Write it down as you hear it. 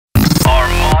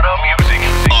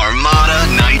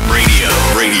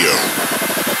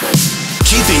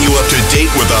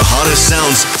hottest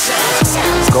sounds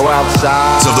go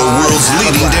outside of the world's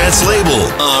leading dance label,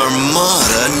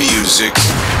 Armada Music.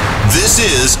 This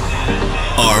is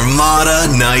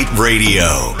Armada Night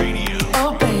Radio.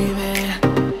 Oh baby,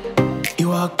 you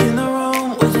walk in the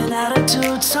room with an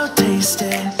attitude so tasty.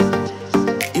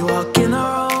 You walk in the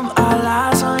room, all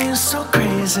eyes on you so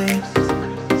crazy.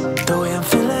 The way I'm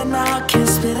feeling now, can't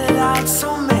spit it out,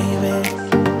 so maybe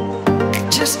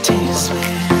just tease me.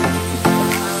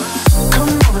 Come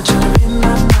over, try to read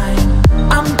my mind.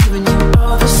 I'm giving you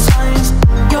all the signs.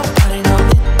 Your body know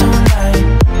it don't lie.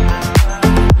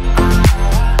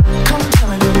 Come tell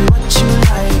me, baby, what you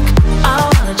like. I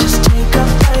wanna just take a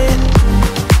bite.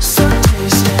 So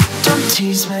tasty, don't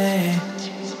tease me.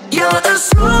 You're a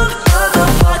smooth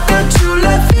motherfucker, two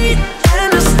left feet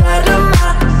and a start of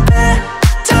my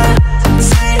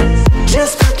fantasy.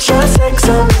 Just put your sex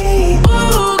on me.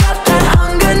 Ooh, got that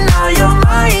hunger, now you're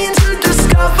mine to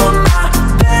discover my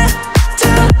fantasy.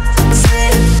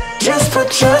 Just put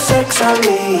your sex on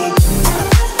me.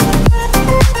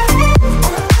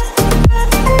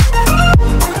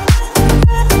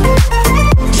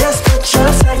 Just put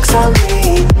your sex on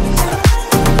me.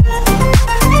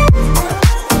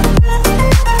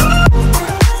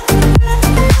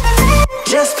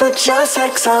 Just put your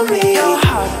sex on me. Your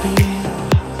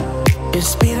heartbeat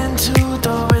is beating to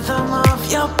the rhythm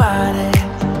of your body.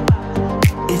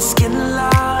 It's getting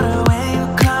louder when you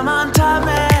come on top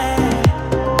me.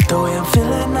 The way I'm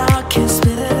feeling now, can't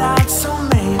spit it out, so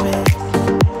maybe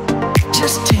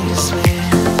just tease me.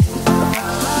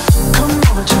 Come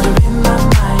over, try to read my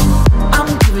mind. I'm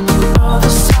giving you all the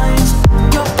signs.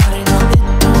 Your body know it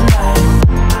don't lie.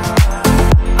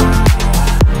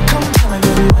 Come tell me,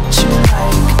 baby, what you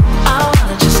like. I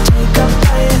wanna just take a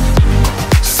bite.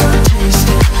 So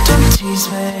tasty, don't tease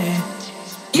me.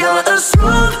 You're a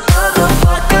smooth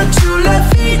motherfucker, two left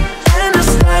feet and a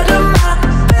start of my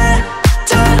fantasy.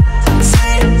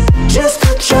 Just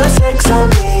put your sex on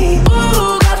me.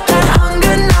 Ooh, got that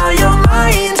hunger, now you're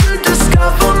mine to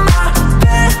discover my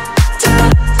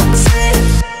fantasy.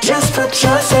 Just put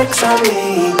your sex on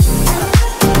me.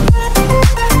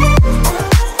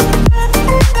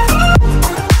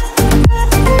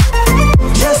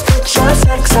 Just put your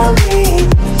sex on me.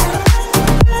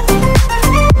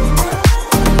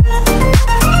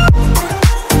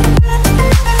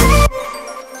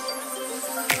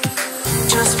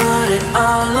 Just put it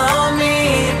all on me.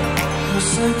 Your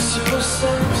sex, your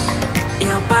sex.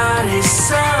 Your body's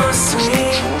so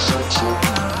sweet.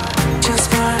 Just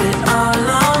put it all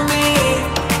on me.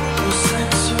 Your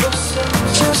sex, your sex.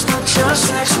 Just put your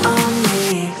sex on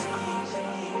me.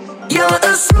 You're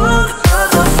a smooth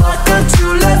motherfucker,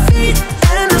 two left feet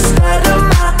and a start of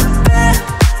my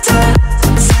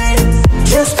fantasy.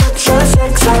 Just put your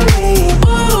sex on me.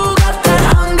 Ooh, got that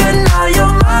hunger, now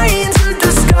you're mine to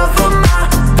discover my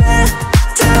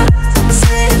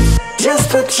fantasy. Just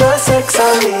put your sex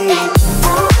on me.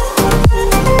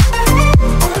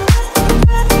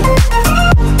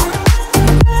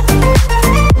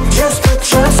 Just put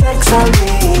your sex on me.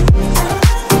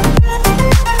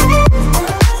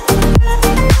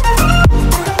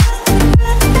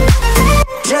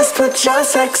 Just put your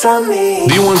sex on me.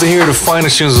 Do you want to hear the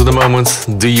finest tunes of the moment?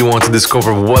 Do you want to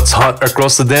discover what's hot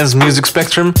across the dance music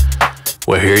spectrum?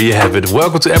 Well, here you have it.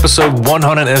 Welcome to episode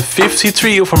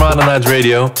 153 of Armada Night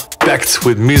Radio. Packed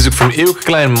with music from Eelke,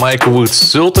 Kleijn, Michael Woods,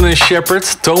 Sultan and Shepard,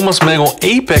 Thomas Mengel,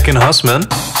 APEK and Husman.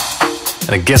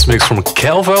 And a guest mix from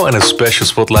Calvo and a special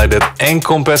spotlight that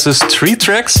encompasses 3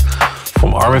 tracks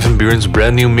from Armin van Buuren's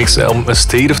brand new mix album A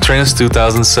State of Trance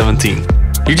 2017.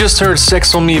 You just heard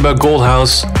Sex on Me by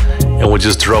GOLDHOUSE, and we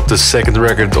just dropped the second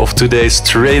record of today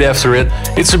straight after it.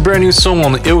 It's a brand new song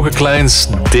on Eelke Klein's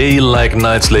Day Like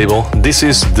Nights label. This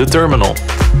is The Terminal.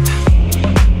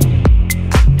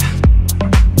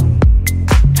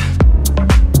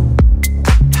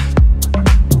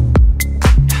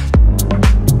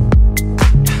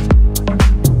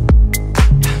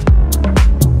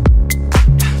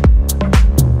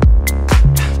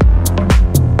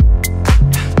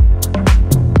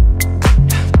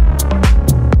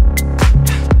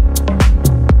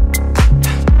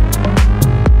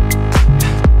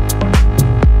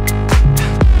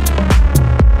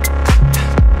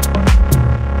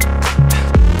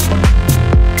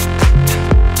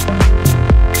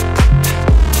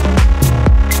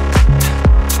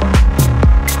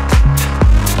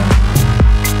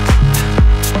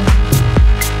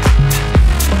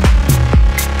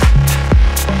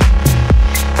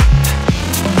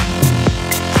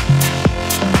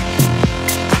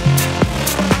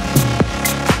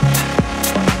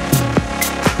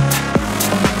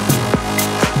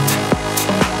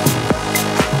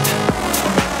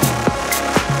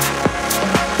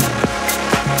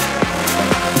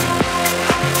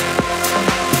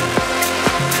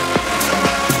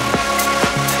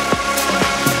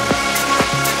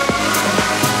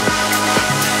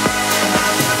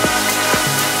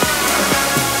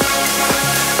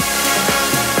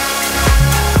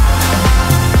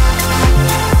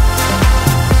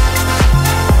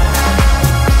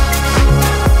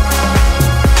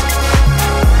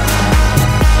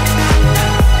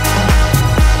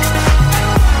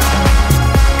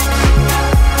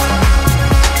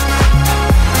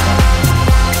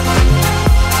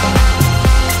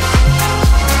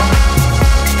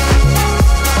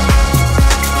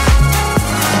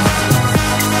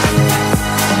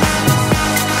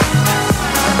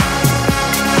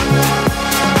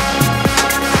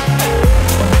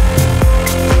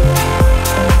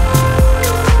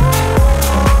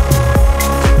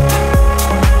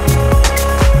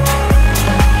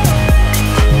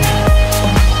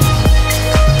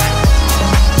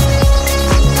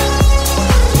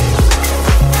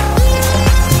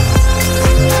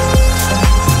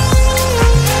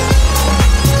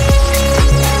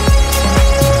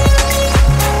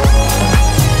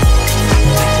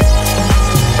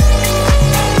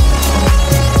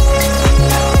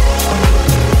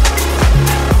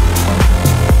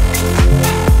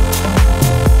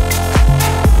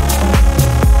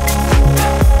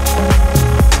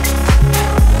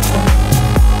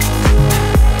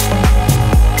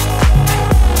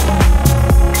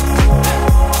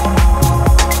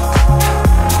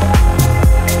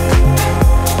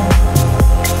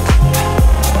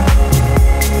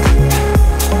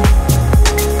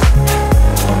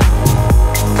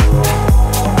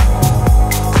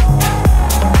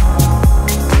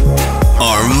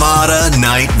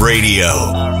 Night Radio.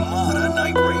 Armada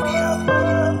Night Radio.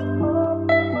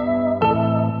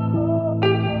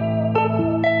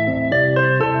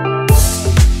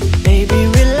 Baby,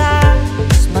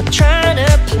 relax, not trying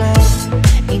to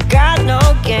play. Ain't got no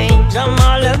games, I'm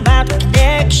all about the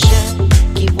connection.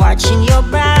 Keep watching your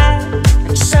back,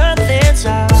 like something's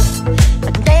up.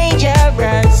 I'm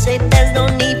dangerous, say there's no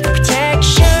need for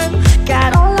protection.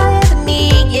 Got all I ever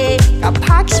need, yeah. Got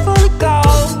pockets full of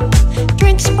gold,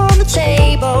 drinks on the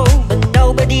table, but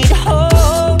nobody to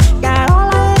hold. Got all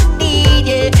I ever need,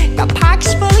 yeah. Got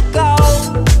pockets full of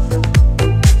gold.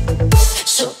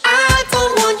 So I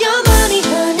don't want your money,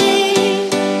 honey.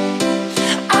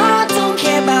 I don't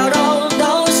care about all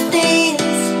those things.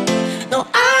 No,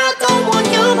 I don't want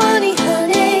your money,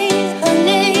 honey,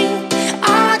 honey.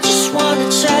 I just wanna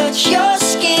touch your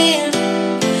skin.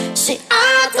 Say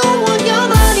I don't want your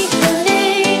money,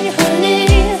 honey, honey.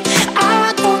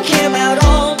 I don't care about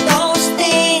all those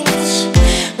things.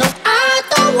 No, I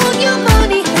don't want your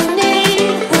money, honey,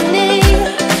 honey.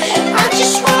 I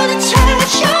just wanna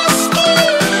touch your skin.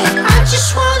 I just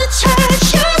wanna touch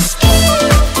your skin.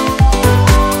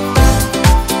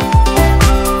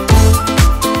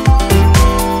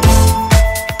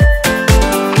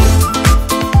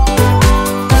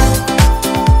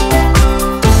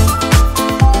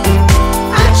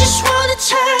 I just wanna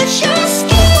touch your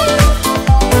skin.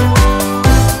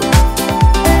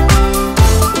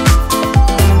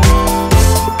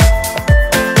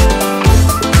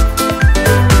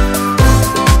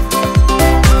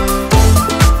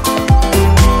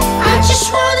 I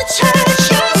just wanna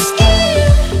touch your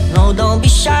skin. No, don't be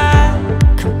shy.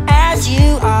 Come as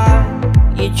you are.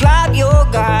 You drop your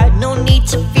guard. No need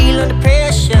to feel under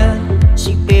pressure.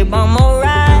 See, babe, I'm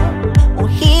alright.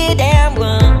 Won't hit and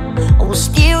run. I will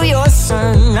steal your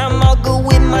sun. I'm all good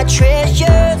with my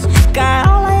treasures. Got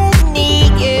all I ever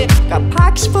need, yeah. Got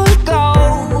pockets full of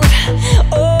gold.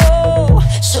 Oh,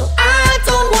 so I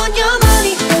don't want your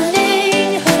money,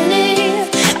 honey, honey.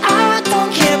 I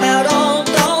don't care about all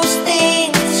those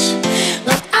things.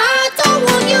 No, I don't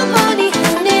want your money,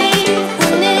 honey,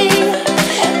 honey.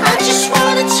 I just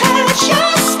wanna touch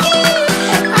your skin.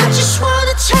 I just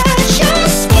wanna touch your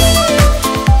skin.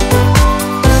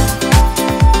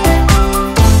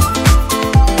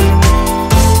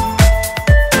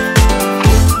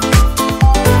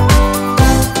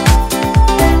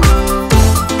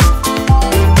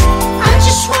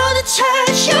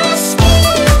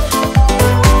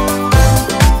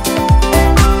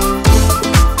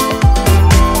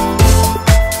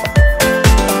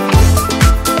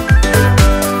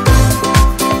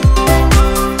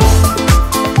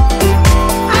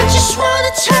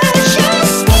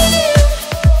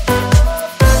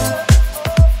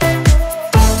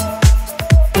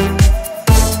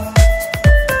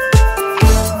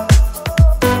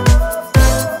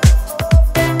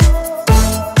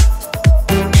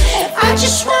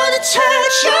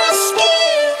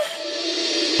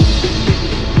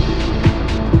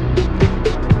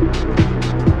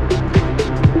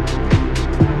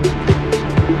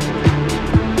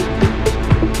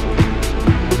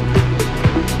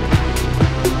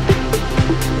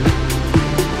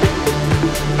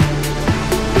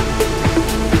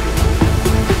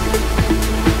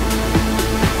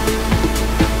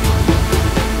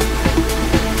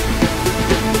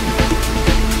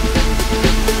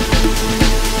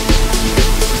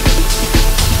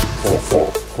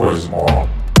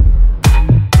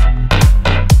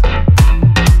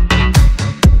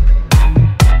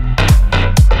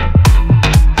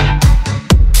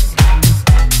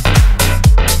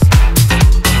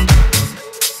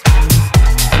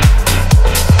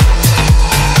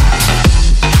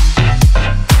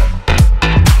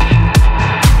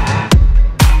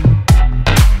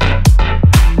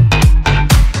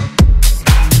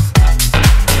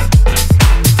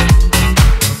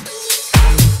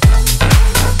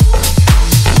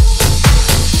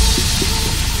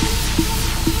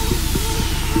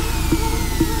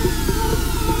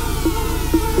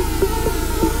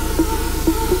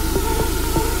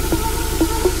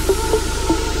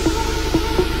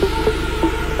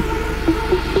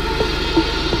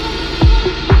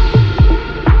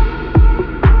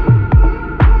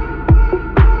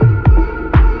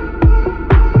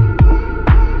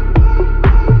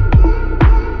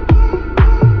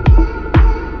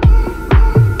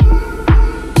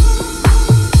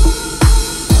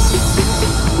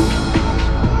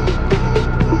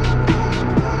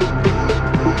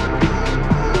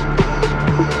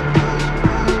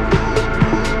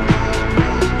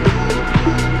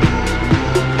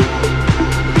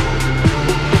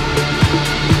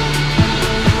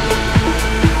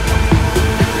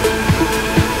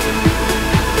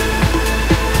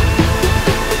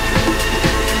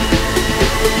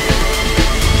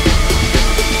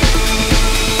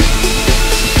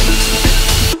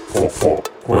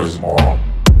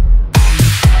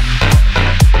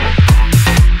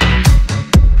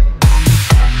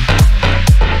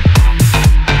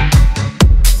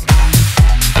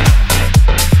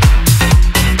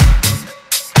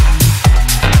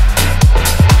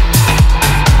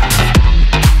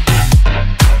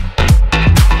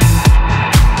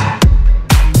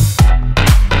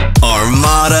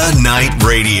 Night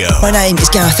Radio. My name is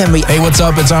Gareth Emery. Hey, what's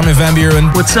up? It's Armin van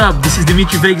Buuren. What's up? This is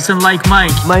Dimitri Vegas and Like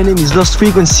Mike. My name is Lost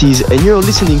Frequencies and you're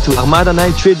listening to Armada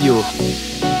Night Radio.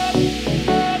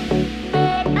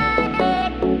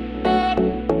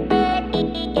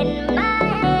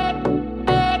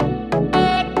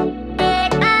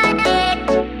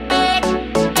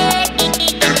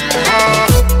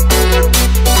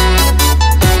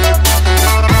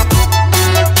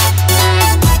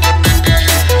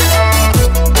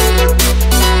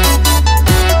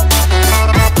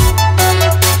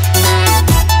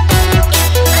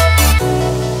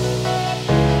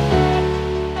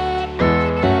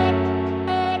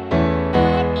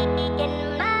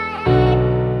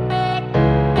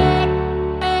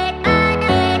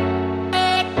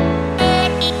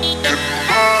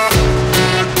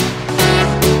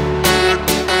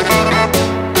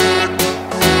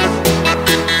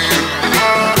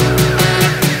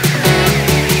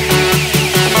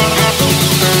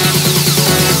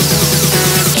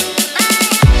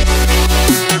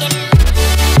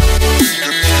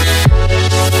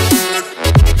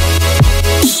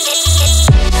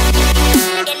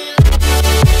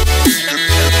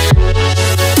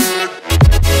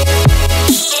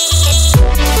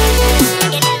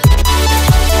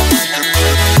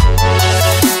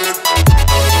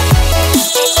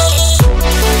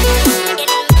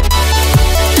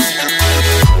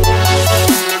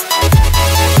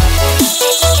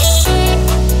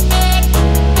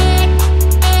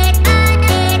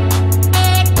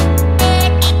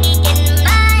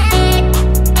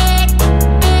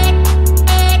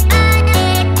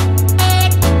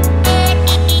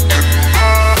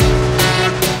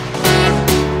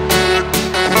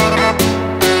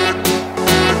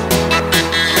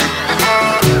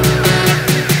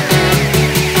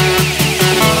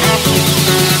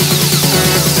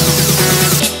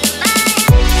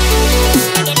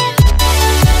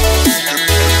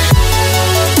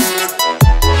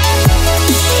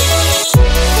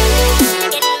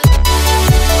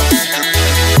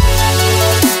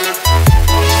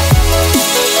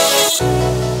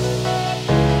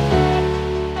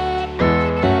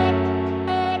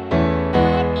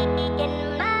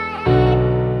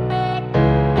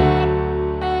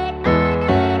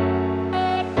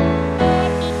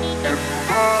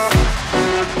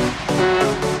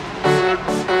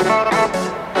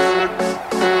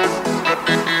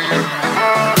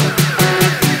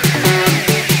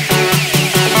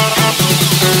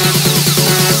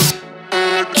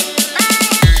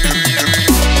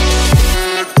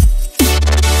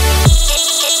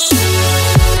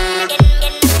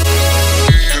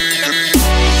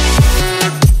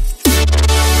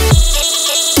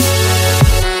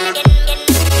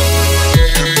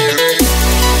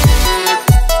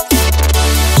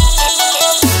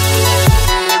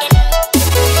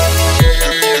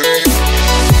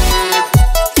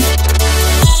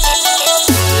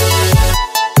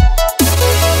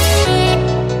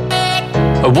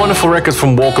 Record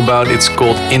from Walkabout, it's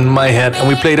called In My Head, and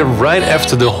we played it right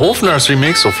after the Hofnar's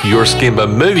remix of Your Skin by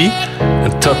MÖWE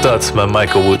and Tut Tut by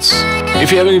Michael Woods.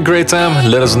 If you're having a great time,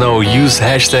 let us know. Use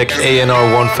hashtag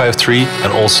ANR153,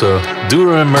 and also do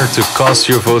remember to cast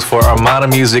your vote for Armada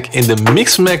Music in the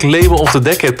Mixmag Label of the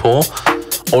Decade poll.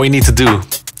 All you need to do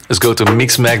is go to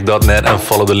mixmag.net and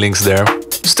follow the links there.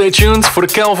 Stay tuned for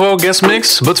the Calvo guest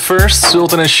mix, but first,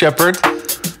 Sultan and Shepard.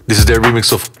 This is their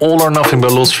remix of All or Nothing by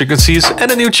Lost Frequencies and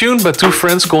a new tune by two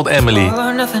friends called Emily. All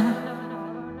or nothing.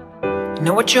 You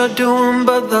know what you're doing,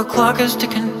 but the clock is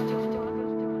ticking.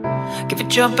 Give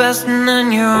it your best and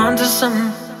then you're on to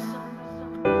something.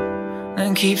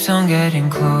 And keeps on getting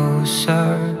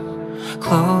closer,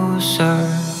 closer.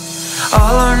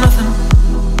 All or nothing.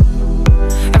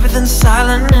 Everything's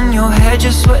silent in your head,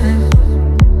 you're sweating.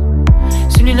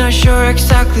 Soon you're not sure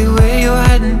exactly where you're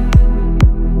heading.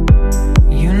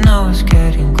 You know it's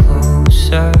getting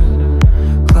closer,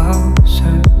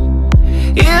 closer.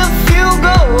 If you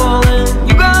go all in,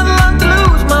 you got a lot to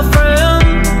lose, my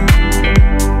friend.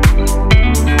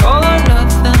 All or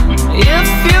nothing. If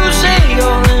you say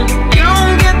all in, you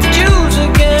don't get to choose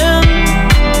again.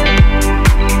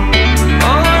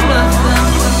 All or nothing.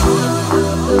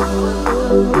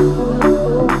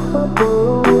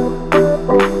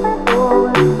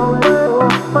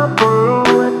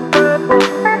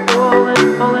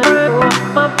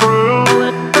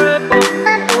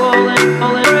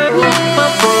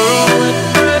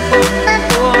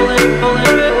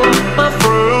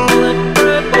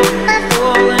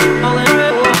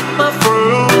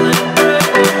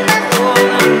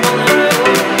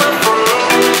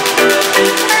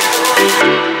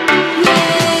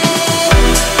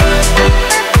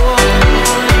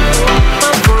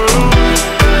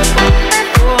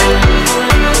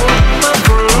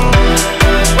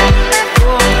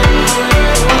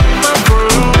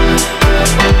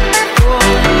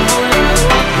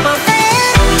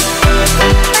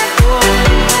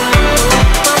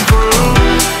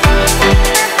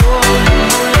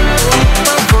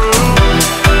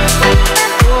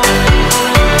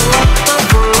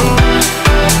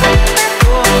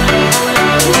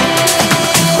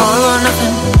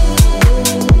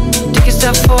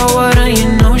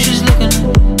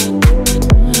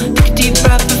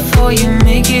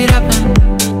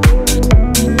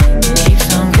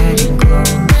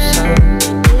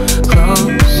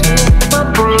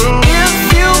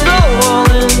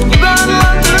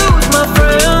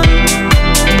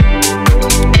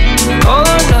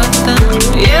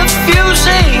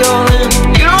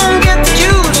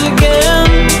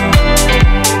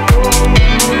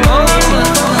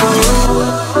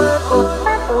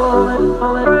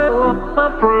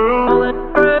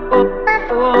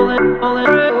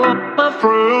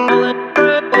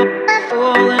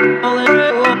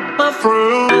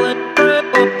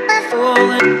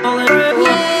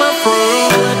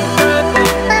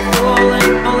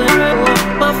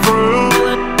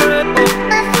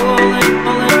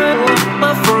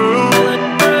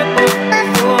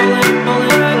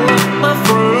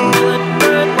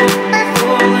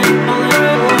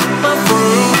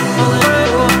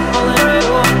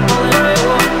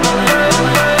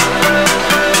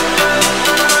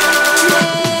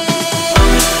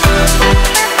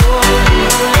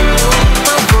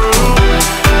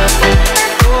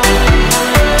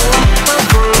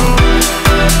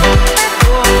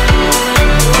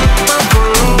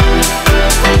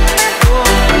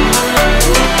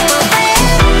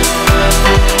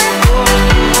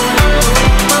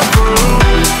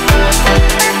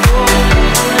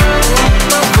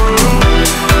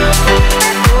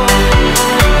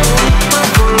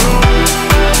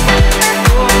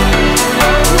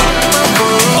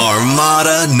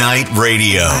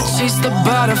 Radio. I chase the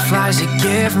butterflies you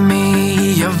give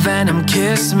me, your venom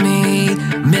kiss me.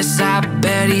 Miss I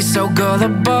Betty so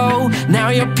gullible. Now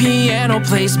your piano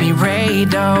plays me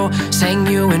radio. Sang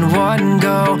you in one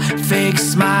go. Fake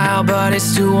smile but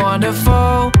it's too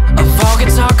wonderful. Of all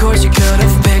guitar chords you could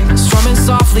have picked, strumming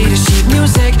softly to sheet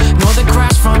music. Know the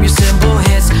crash from your cymbal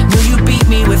hits. Knew you beat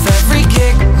me with every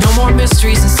kick. No more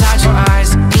mysteries inside your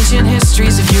eyes. Ancient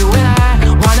histories of you and I.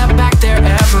 Wind up back there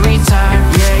every time.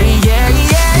 Yeah, yeah,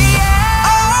 yeah,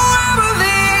 yeah. Oh,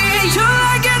 Emily, you're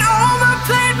like an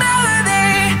overplayed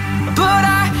melody, but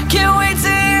I can't wait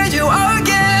to hear you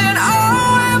again.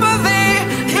 Oh, Emily,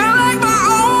 you're like my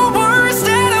own worst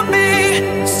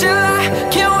enemy. Still, I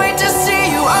can't wait to see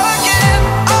you again.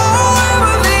 Oh,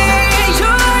 Emily.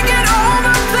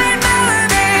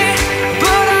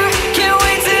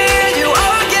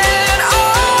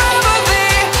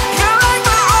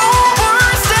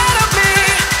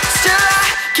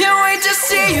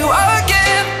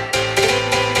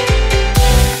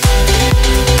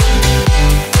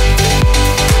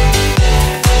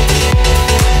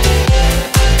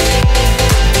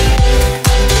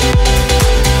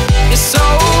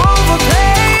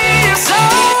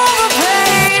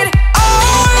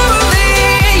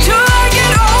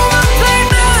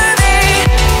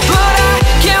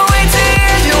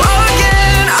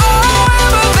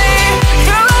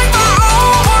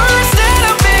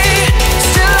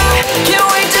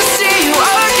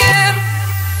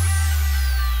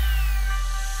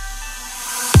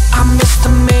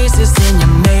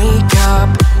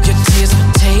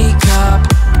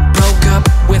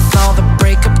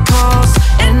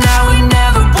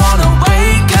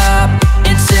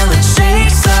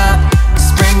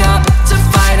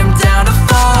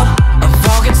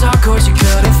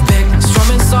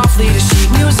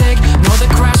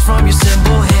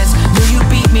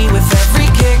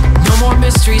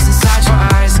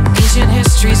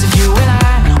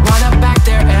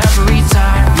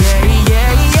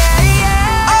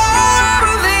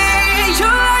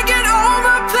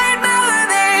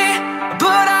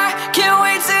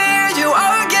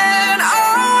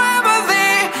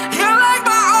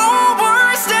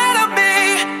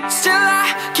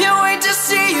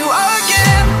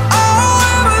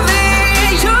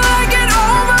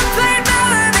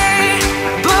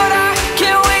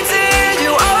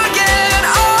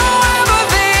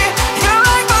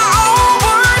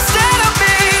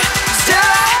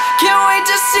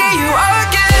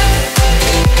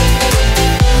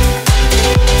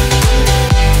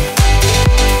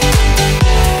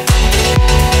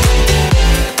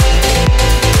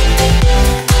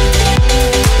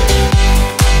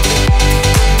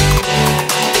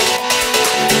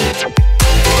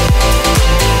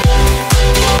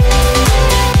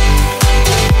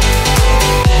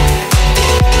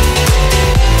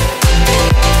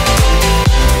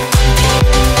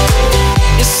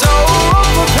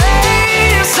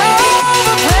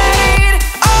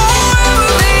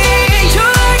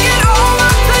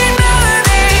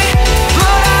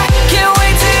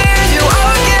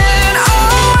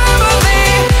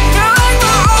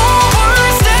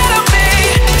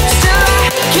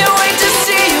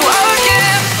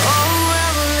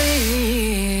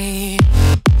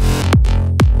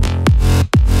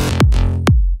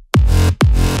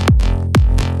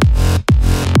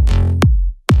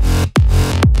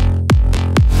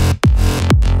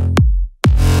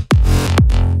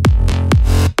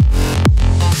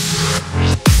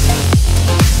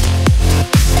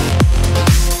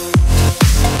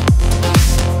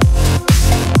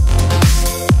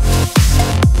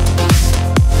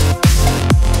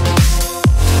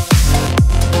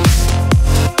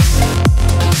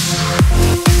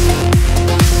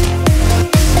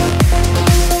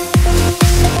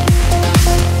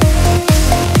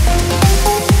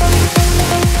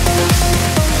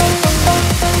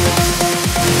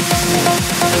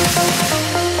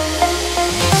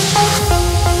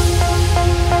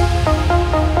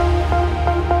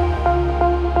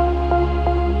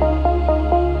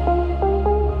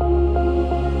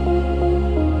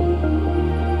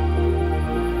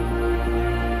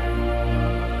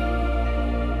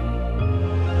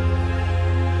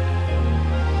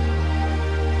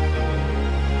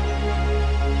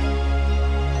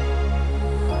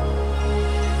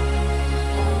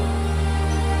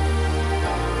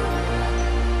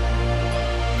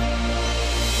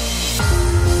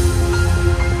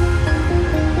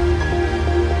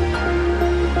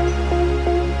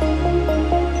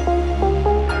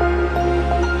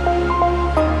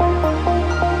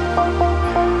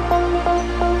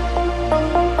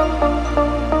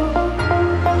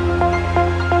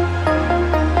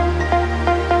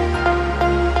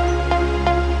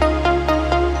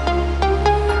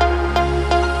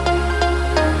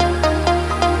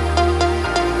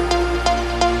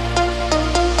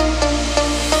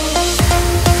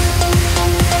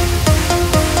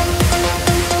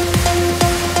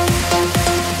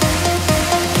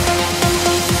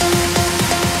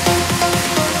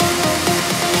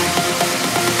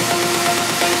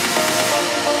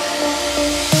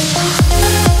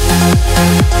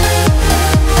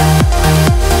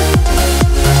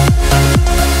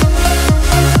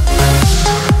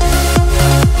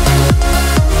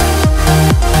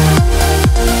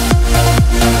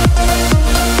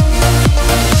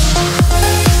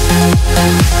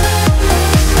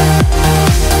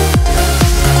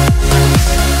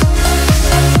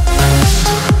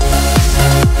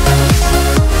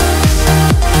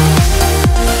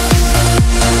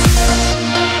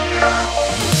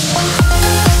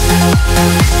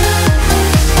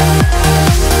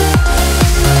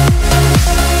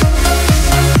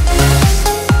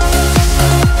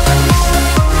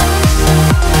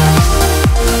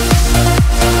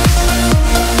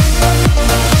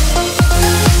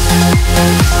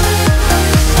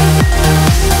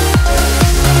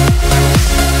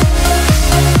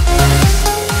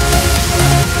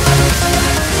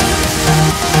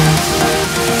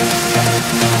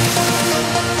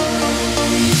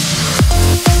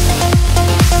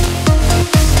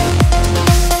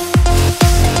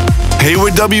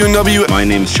 with WNW. My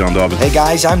name is Sean Dobbin. Hey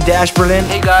guys, I'm Dash Berlin.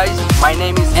 Hey guys, my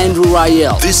name is Andrew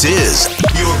Rael. This is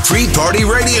your pre-party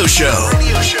radio show.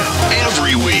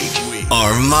 Every week,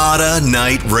 Armada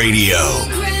Night Radio.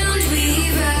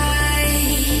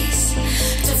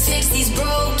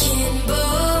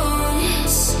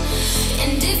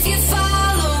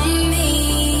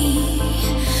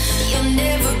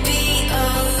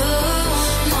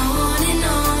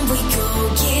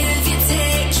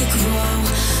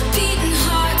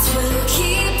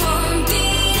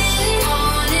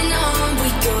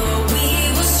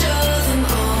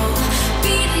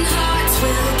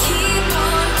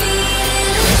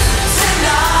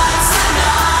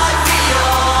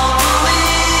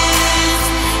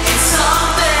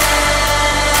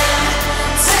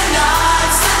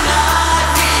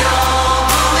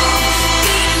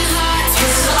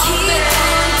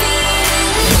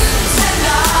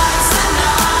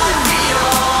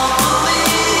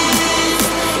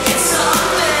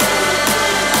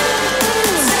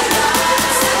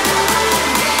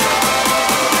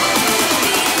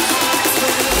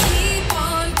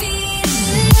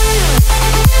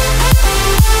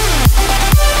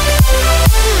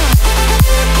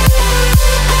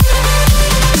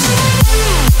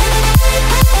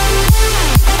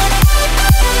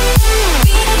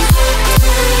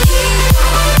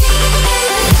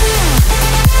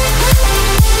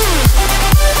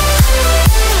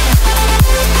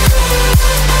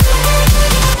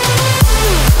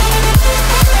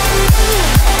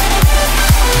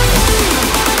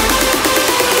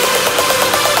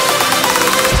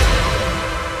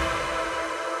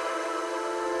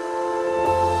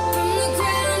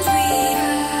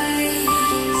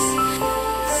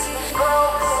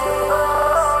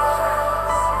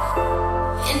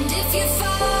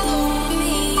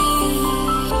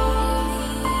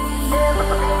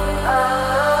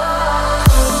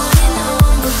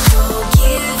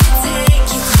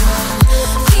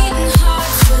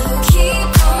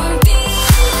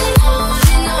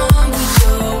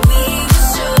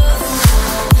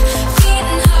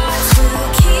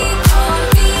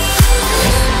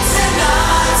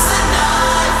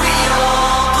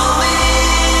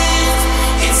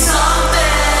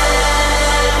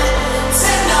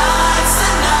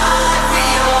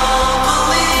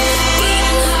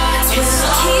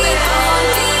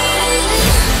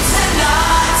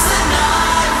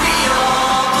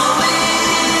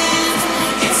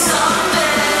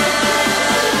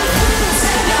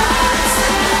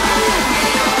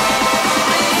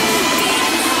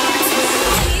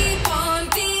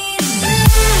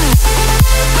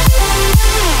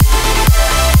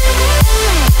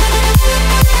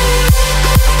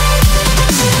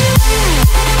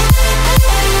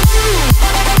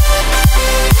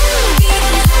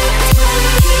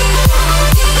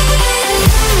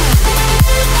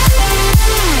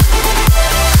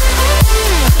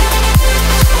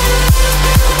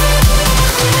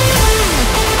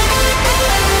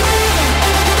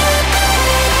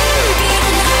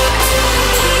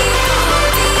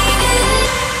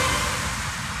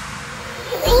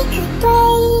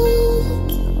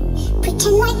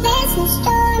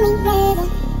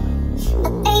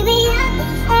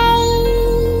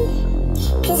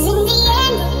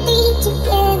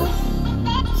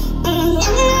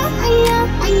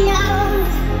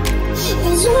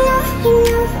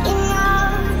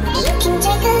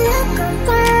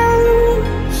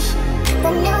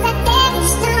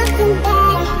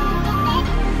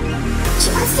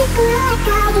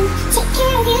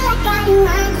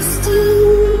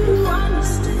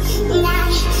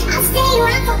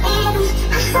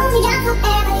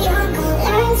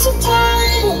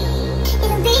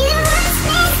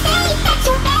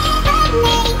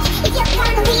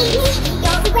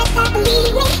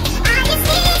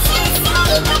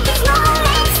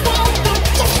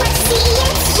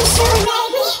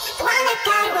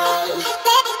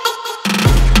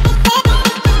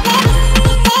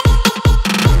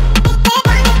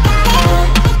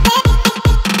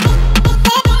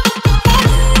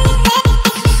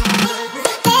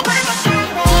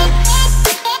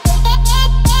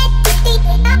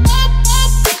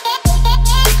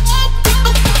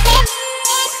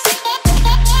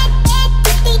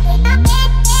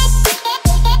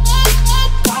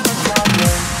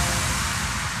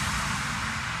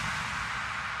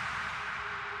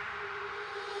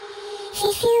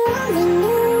 If you only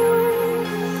knew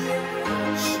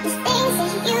the things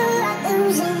that you are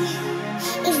losing,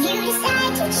 if you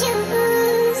decide to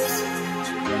choose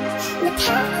the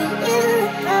path that you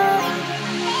are going.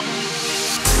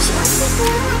 She wants to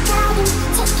feel like I do,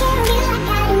 take care of you like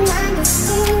I do,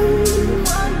 understand.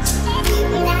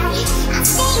 And I'll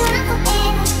stay around forever.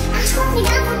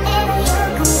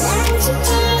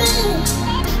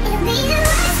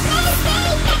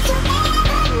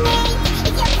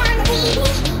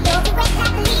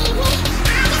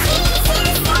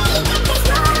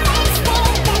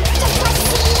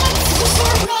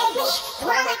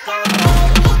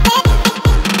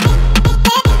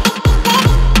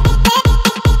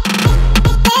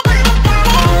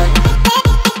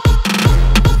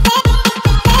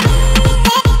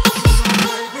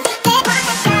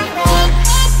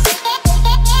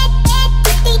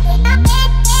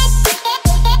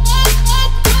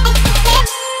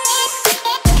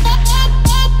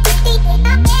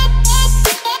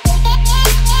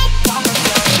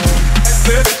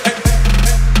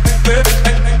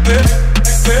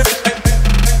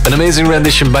 An amazing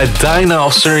rendition by Dyna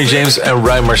of Sunnery James and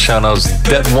Marciano's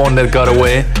That One That Got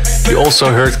Away. You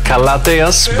also heard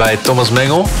Calatheas by Thomas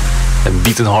Mengel and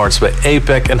Beaten Hearts by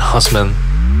APEK and Husman.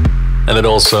 And it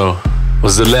also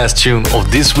was the last tune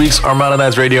of this week's Armada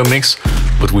Night Radio mix,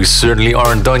 but we certainly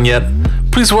aren't done yet.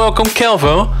 Please welcome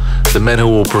Calvo, the man who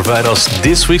will provide us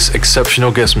this week's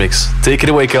exceptional guest mix. Take it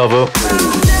away, Calvo.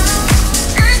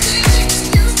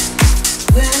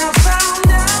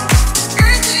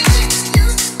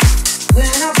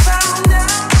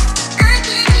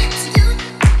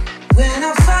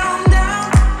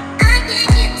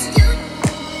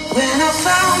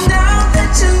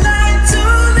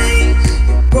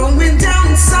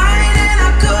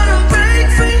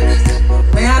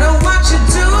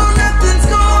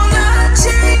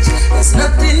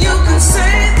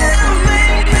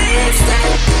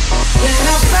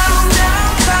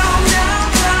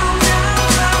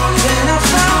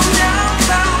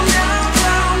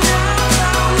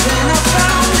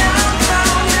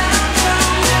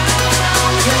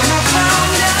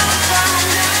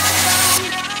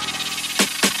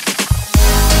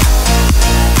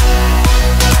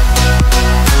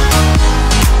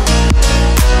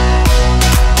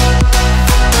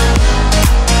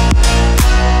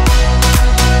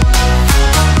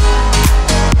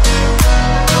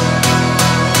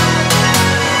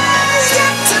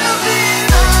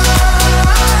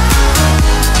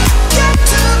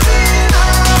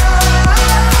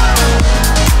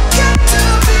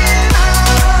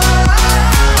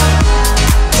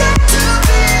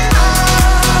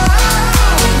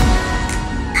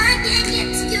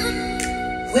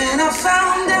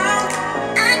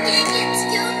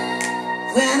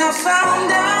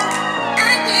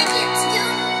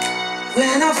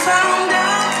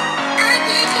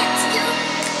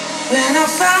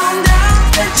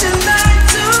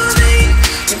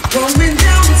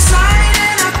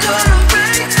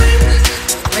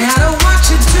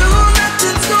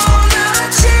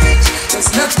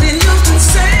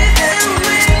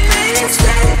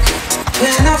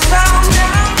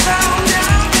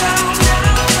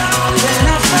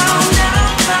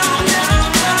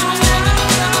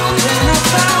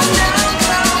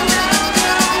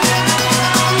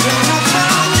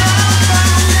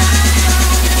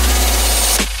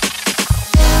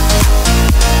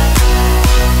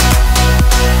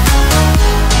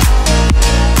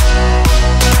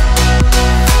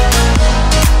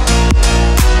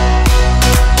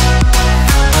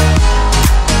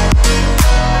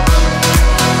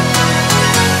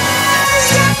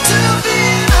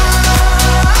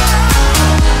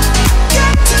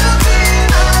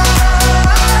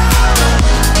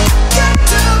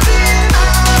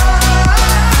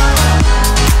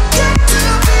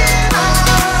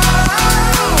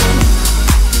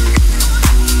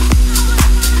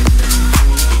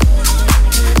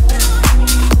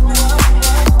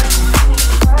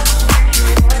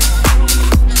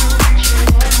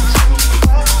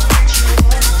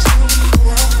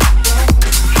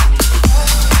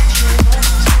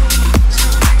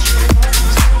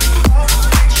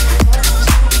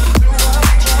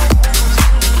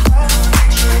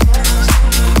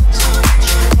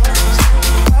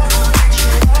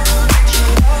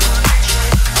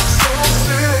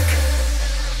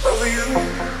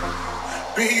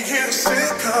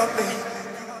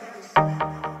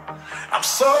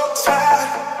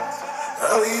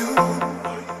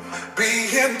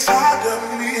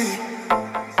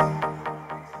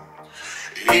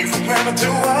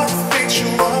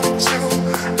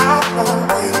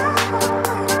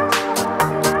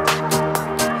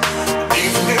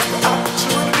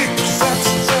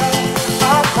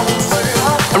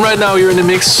 Right now you're in the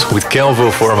mix with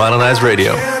Calvo for Armada Night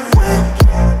Radio.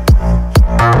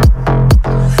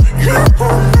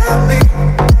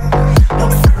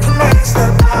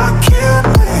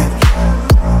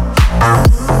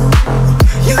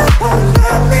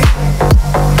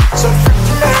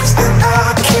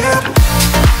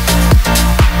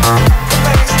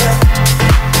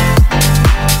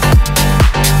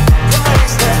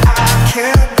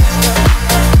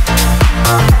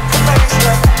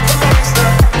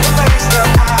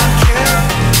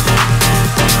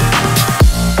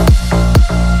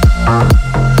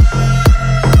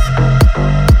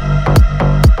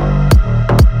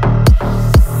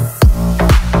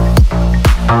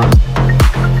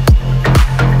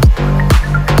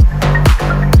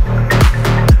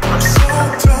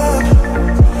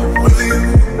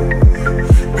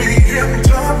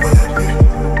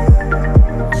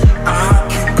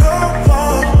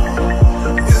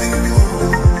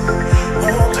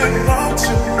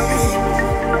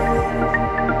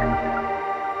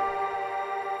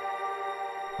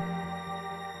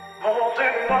 Even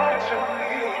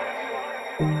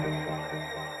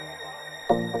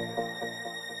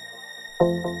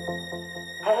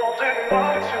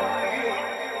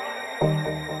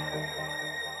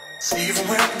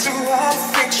when I do all the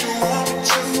things you want me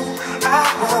to, I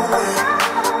won't wait.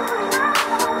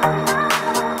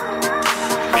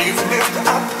 Even if the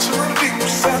opportunity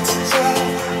presents itself,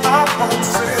 I won't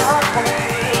say I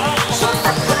won't. So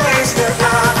it remains that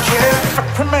I can,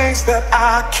 it remains that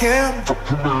I can, it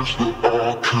remains that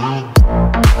I can.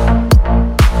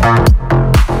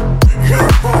 You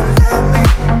won't let me.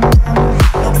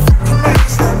 It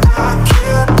remains that I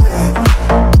can win.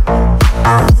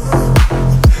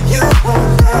 You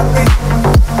won't let me.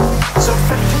 So it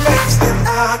remains that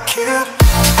I can.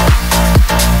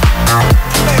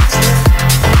 Remains that.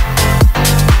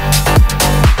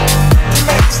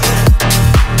 Remains that.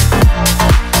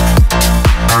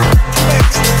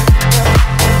 Remains that.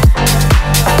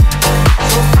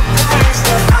 So it remains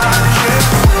that I can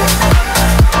win.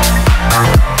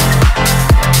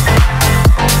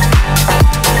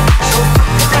 So it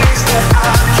remains that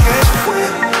I can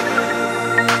win.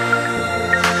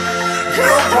 You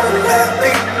won't let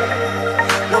me.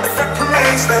 No, the fact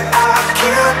remains that I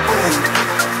can't win.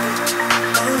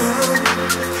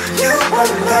 You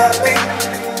won't let me.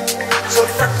 So the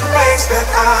fact remains that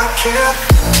I can't.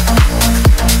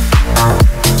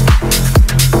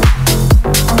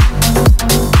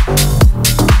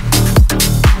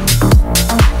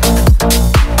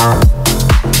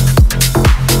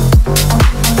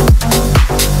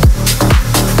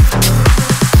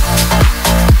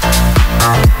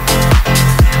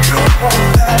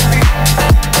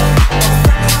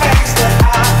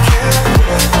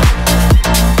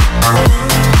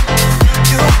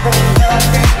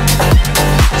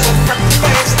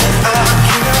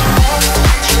 So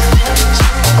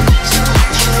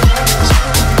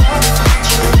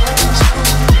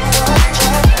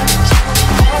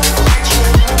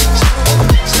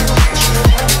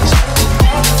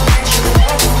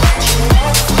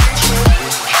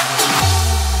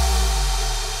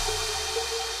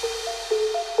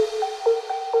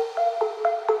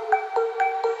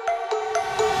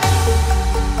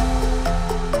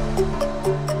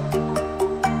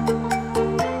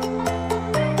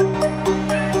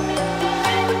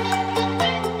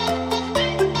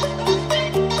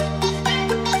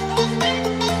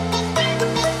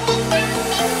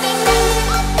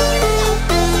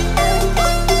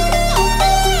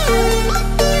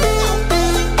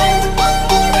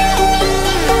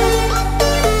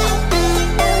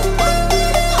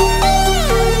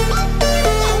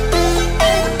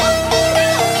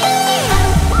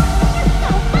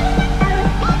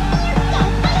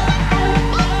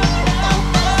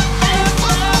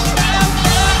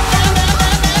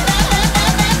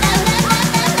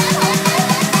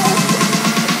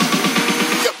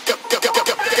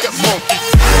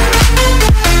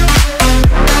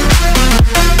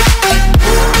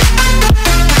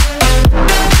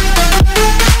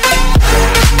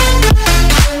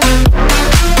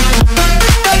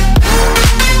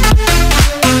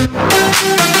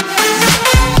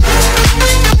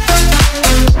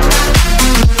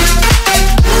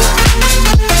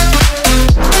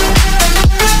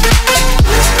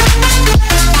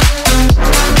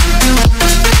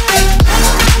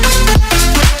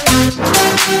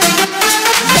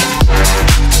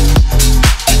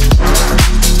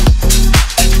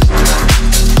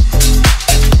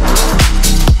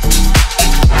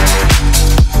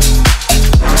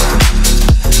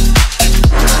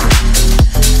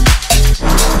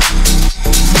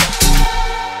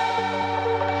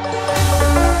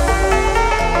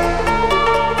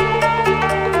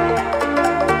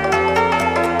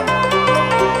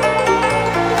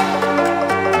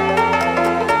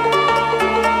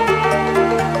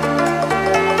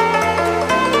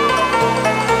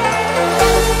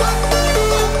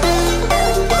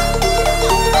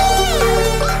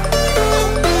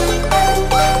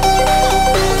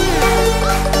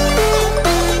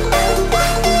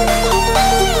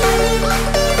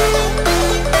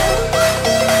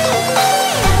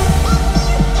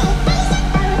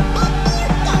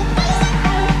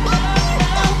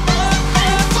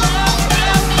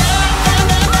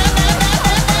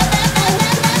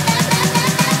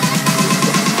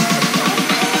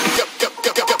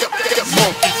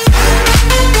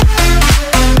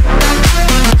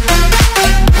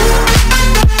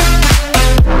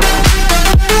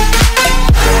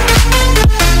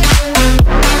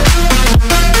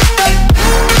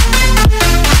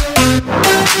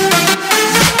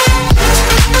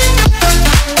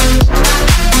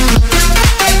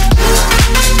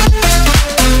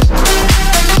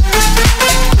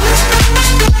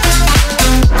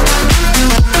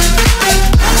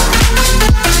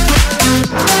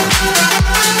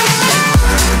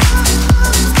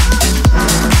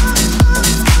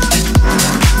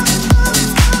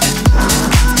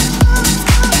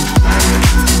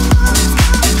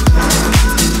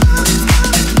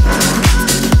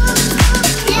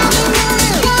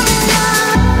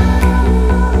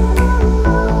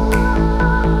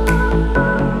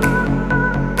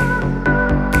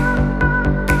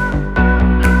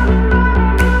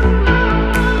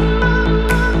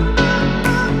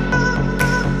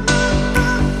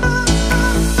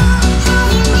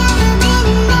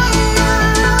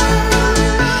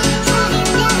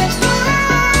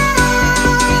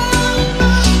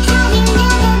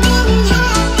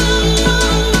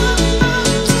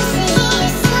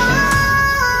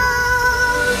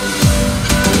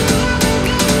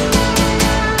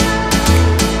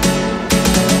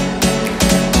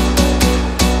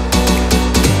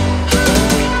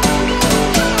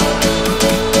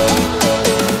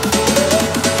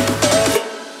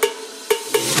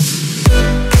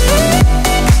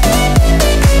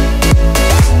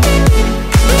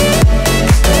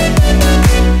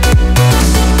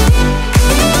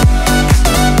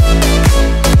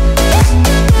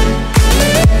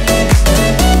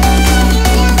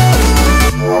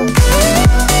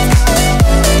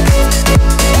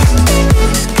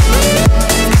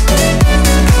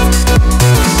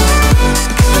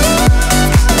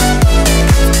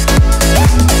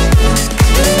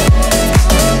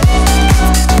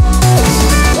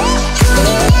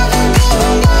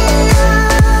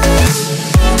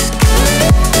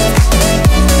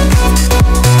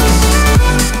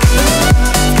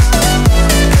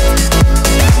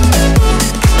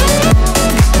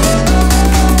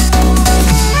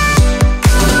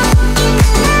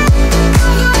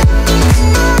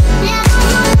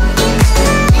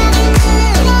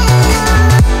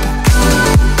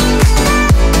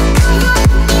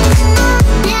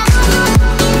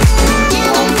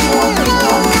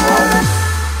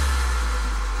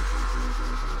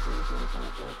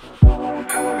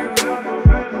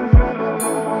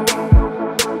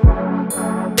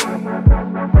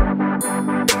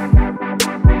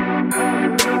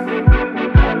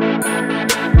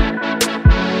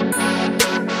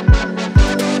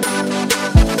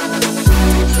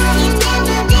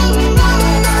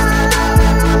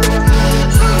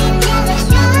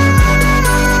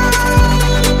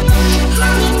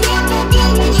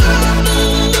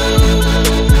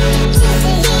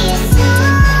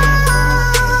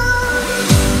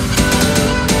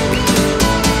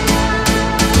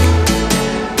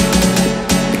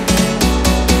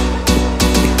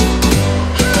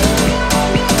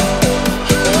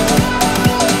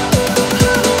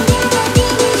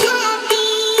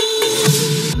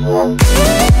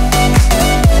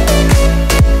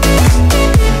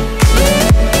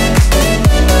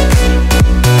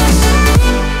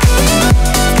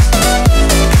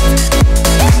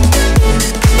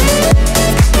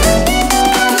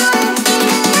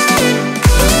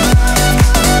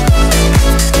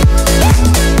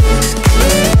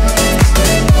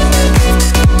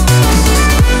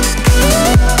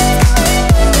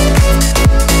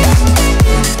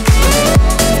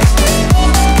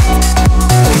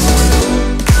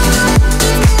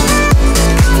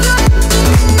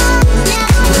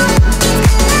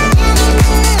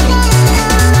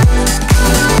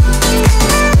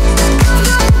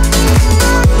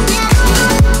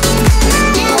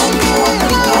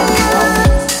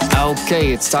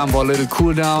Okay, it's time for a little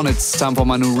cool down. It's time for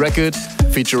my new record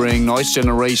featuring Noise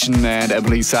Generation and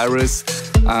Emily Cyrus.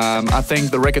 I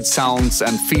think the record sounds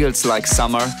and feels like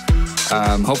summer.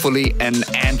 Hopefully an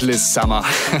endless summer.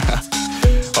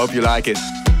 Hope you like it.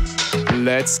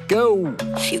 Let's go.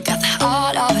 You got the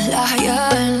heart of a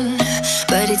lion,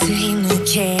 but it's in a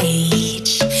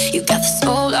cage. You got the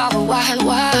soul of a wild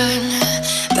one,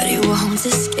 but it won't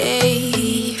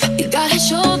escape. You gotta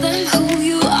show them who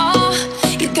you are.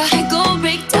 You gotta go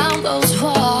break down those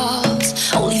walls.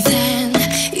 Only then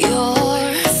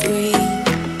you're free.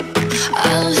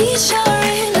 Unleash your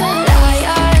inner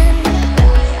lion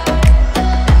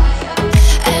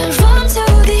and run to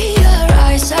the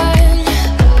horizon.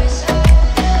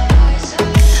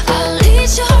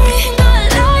 Unleash your inner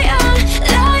lion,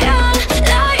 lion,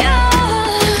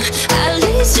 lion. At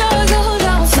least you'll go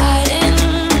down fighting.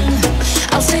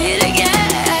 I'll say it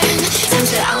again. Time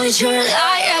to unleash your lion.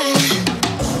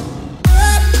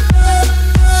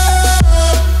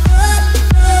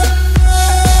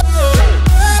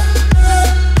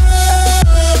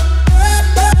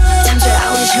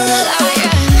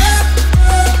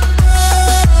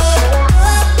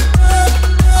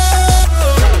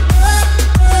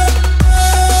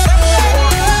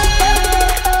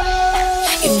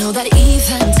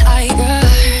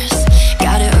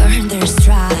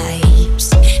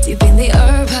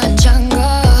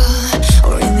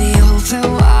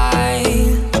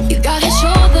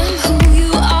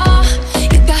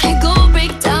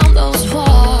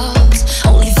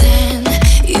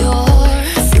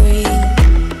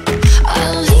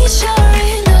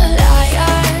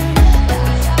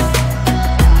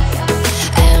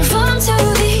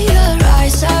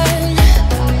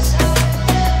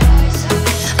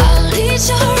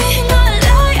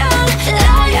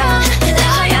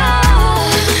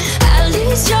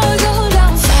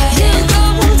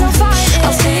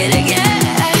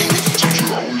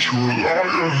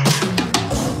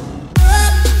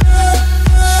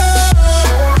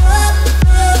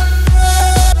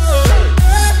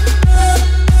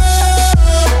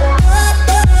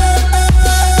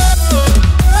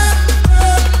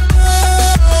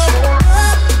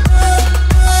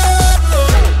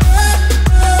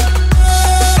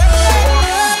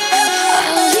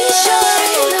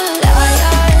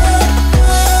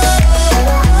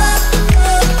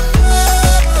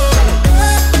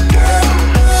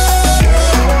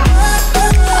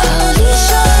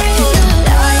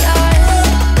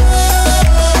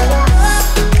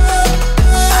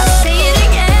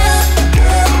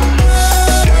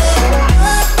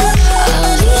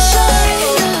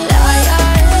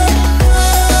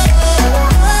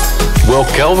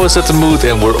 Calvo set the mood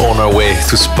and we're on our way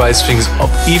to spice things up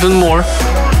even more.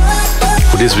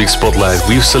 For this week's Spotlight,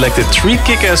 we've selected 3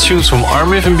 kick-ass tunes from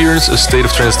Armin van Buuren's A State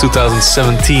of Trance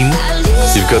 2017.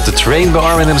 You've got The Train by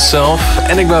Armin himself,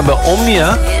 Enigma by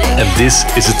Omnia, and This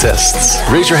Is a Test.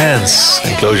 Raise your hands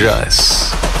and close your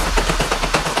eyes.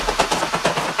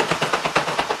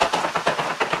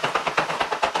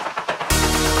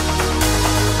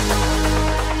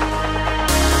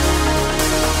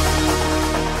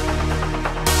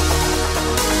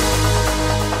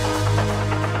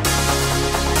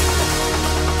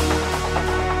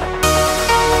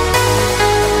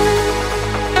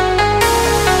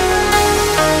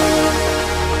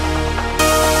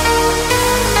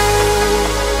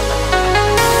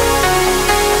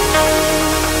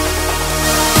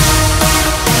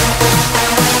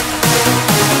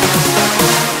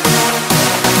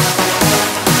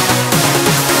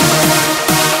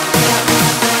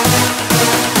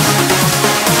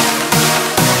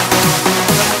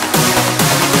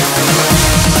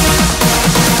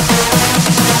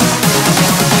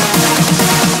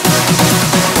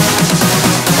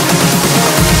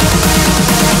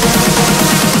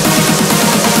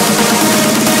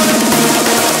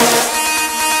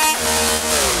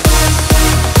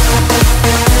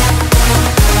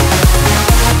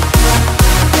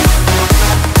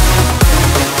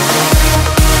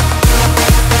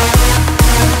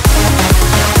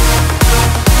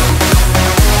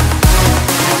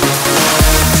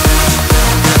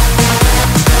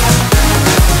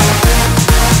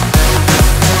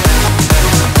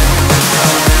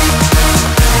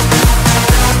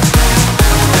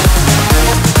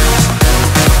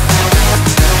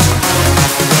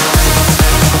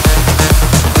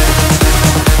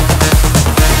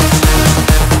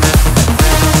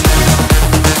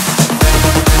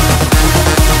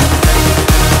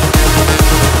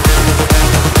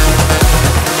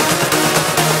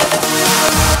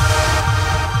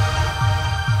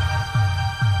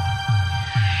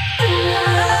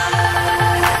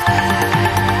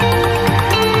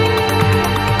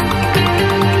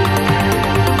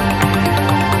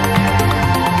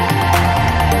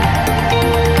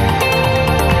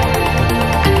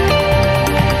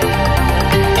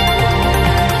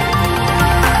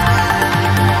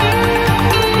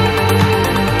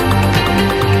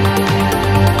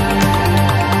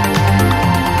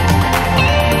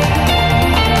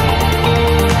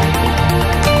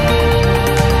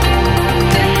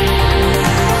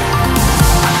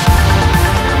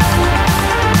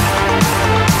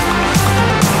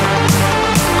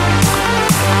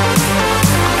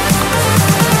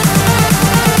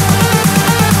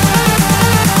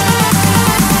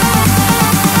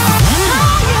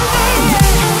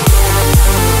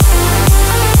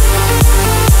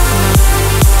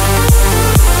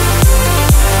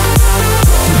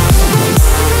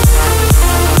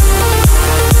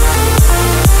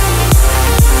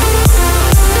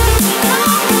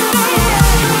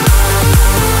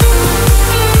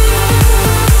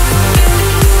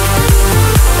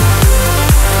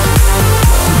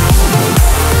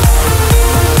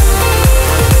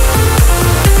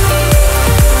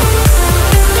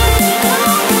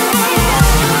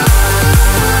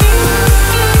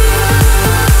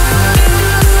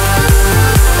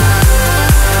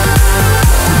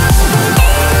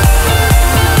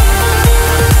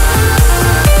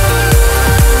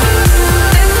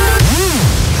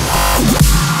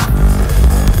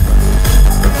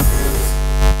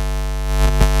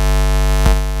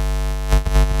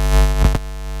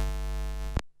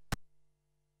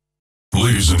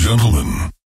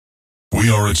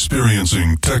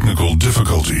 experiencing technical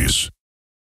difficulties.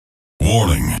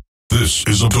 Warning, this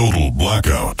is a total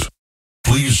blackout.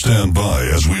 Please stand by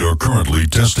as we are currently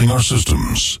testing our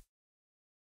systems.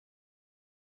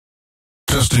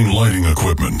 Testing lighting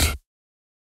equipment.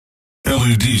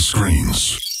 LED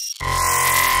screens.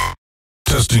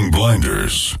 Testing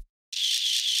blinders.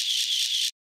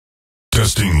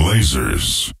 Testing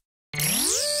lasers.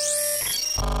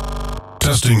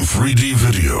 Testing 3D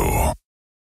video.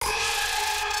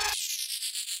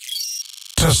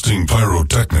 Testing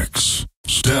pyrotechnics.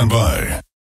 Stand by.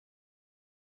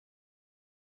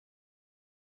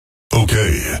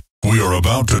 Okay, we are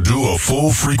about to do a full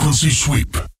frequency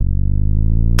sweep.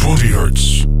 20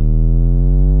 Hertz.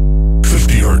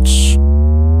 50 Hertz.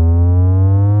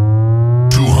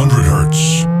 200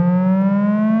 Hertz.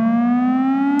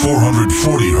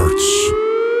 440 Hertz.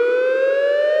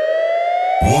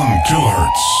 1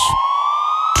 kilohertz.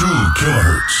 2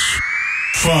 kilohertz.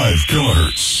 5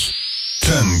 kilohertz.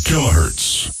 10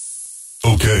 kilohertz.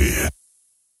 Okay.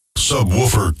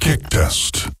 Subwoofer kick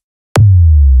test.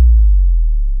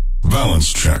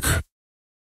 Balance check.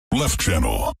 Left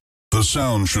channel. The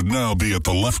sound should now be at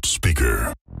the left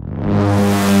speaker.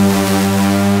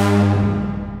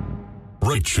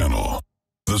 Right channel.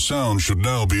 The sound should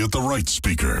now be at the right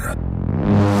speaker.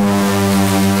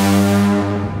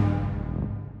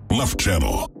 Left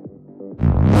channel.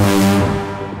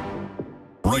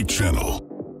 Right channel.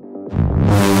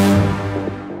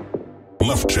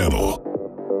 Left channel.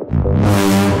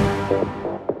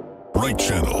 Right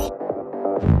channel.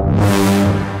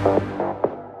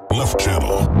 Left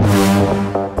channel.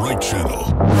 Right channel.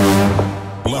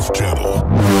 Left channel.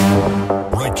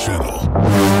 Right channel.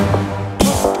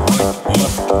 Left, right,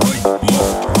 left, right,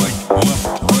 left, right,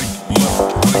 left, right, left,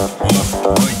 right, left, right, left,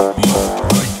 right,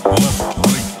 left, right, left,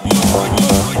 right, left, right,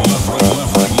 left,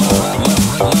 right, left, right, left, right,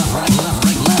 left, right, left, right,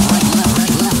 left,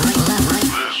 right, left, right, left, right.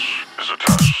 This is a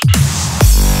test.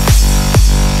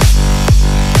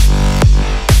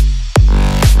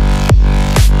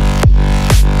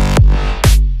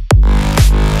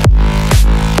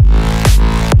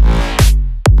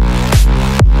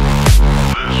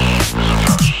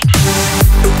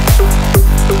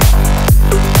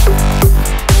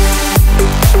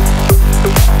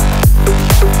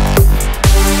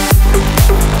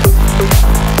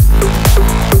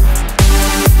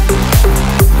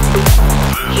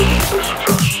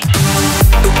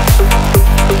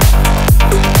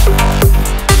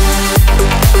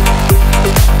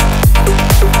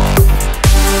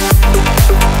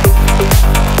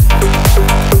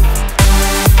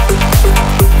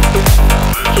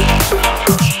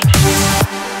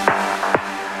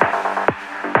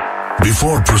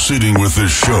 Before proceeding with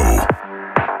this show,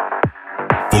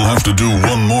 we'll have to do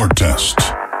one more test.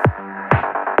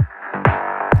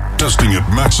 Testing at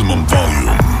maximum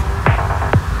volume.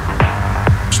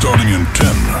 Starting in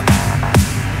 10,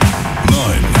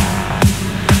 9,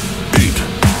 8,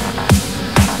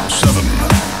 7,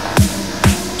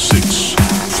 6,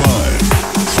 5,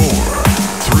 4,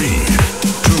 3,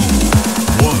 2,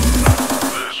 1.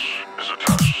 This is a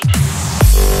test.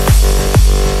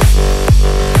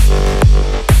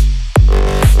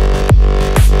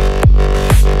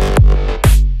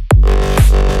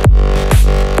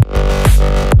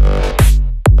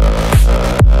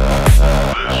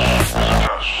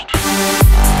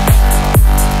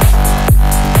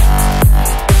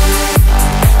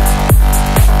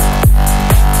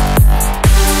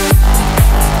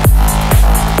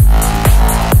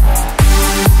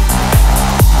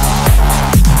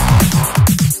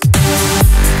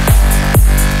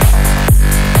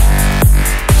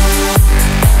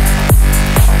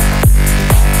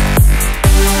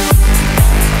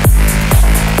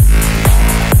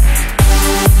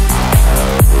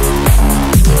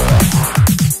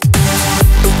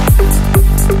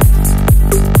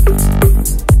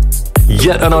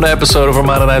 Yet another episode of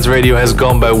Armada Night Radio has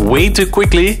gone by way too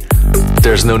quickly.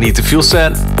 There's no need to feel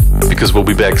sad, because we'll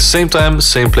be back same time,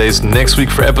 same place next week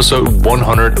for episode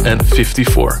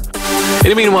 154. In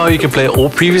the meanwhile, you can play all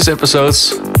previous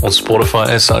episodes on Spotify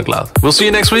and SoundCloud. We'll see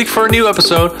you next week for a new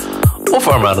episode of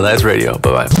Armada Night Radio.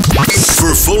 Bye-bye.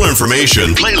 For full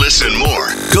information, playlists, and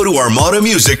more, go to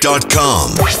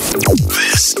armadamusic.com.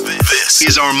 This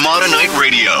is Armada Night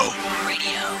Radio.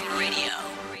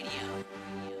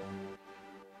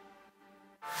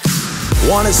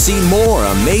 Want to see more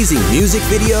amazing music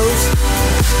videos?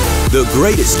 The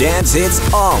greatest dance hits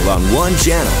all on one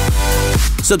channel.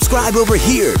 Subscribe over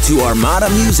here to Armada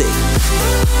Music.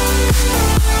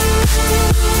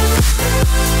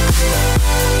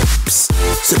 Psst,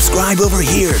 subscribe over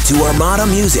here to Armada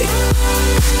Music.